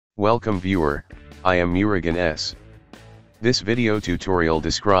Welcome viewer, I am Murugan S. This video tutorial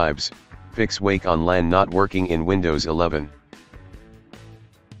describes, fix wake on LAN not working in Windows 11.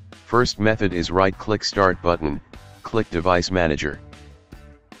 First method is right-click Start button, click Device Manager.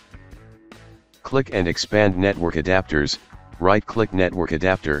 Click and expand Network Adapters, right-click Network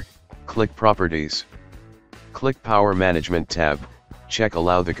Adapter, click Properties. Click Power Management tab, check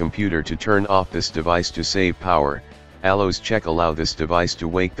Allow the computer to turn off this device to save power, allows check Allow this device to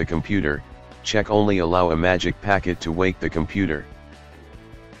wake the computer, check Only allow a magic packet to wake the computer.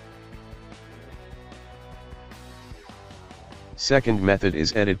 Second method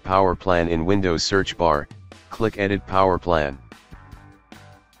is Edit Power Plan in Windows search bar, click Edit Power Plan.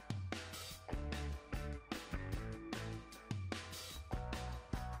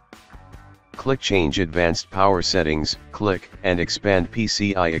 Click Change Advanced Power Settings, click and expand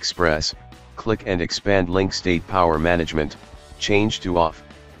PCI Express, click and expand Link State Power Management, change to off.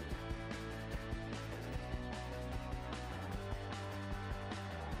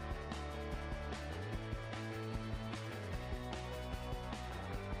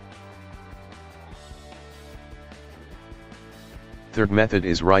 Third method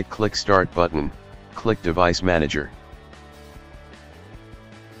is right-click Start button, click Device Manager.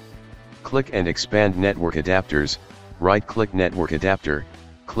 Click and expand Network Adapters, right-click Network Adapter,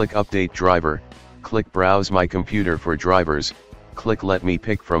 click Update Driver, click Browse My Computer for drivers, click Let me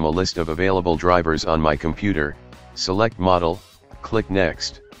pick from a list of available drivers on my computer, select Model, click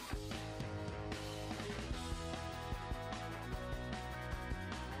Next.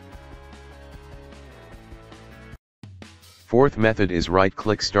 Fourth method is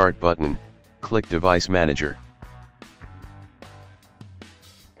right-click Start button, click Device Manager.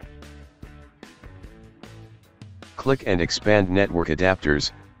 Click and expand Network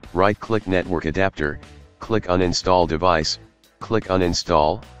Adapters, right-click Network Adapter, click Uninstall Device, click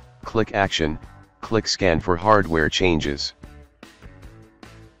Uninstall, click Action, click Scan for hardware changes.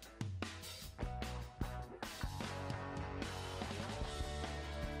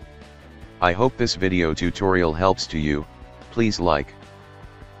 I hope this video tutorial helps to you. Please like,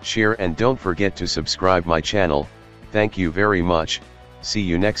 share and don't forget to subscribe my channel. Thank you very much. See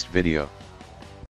you next video.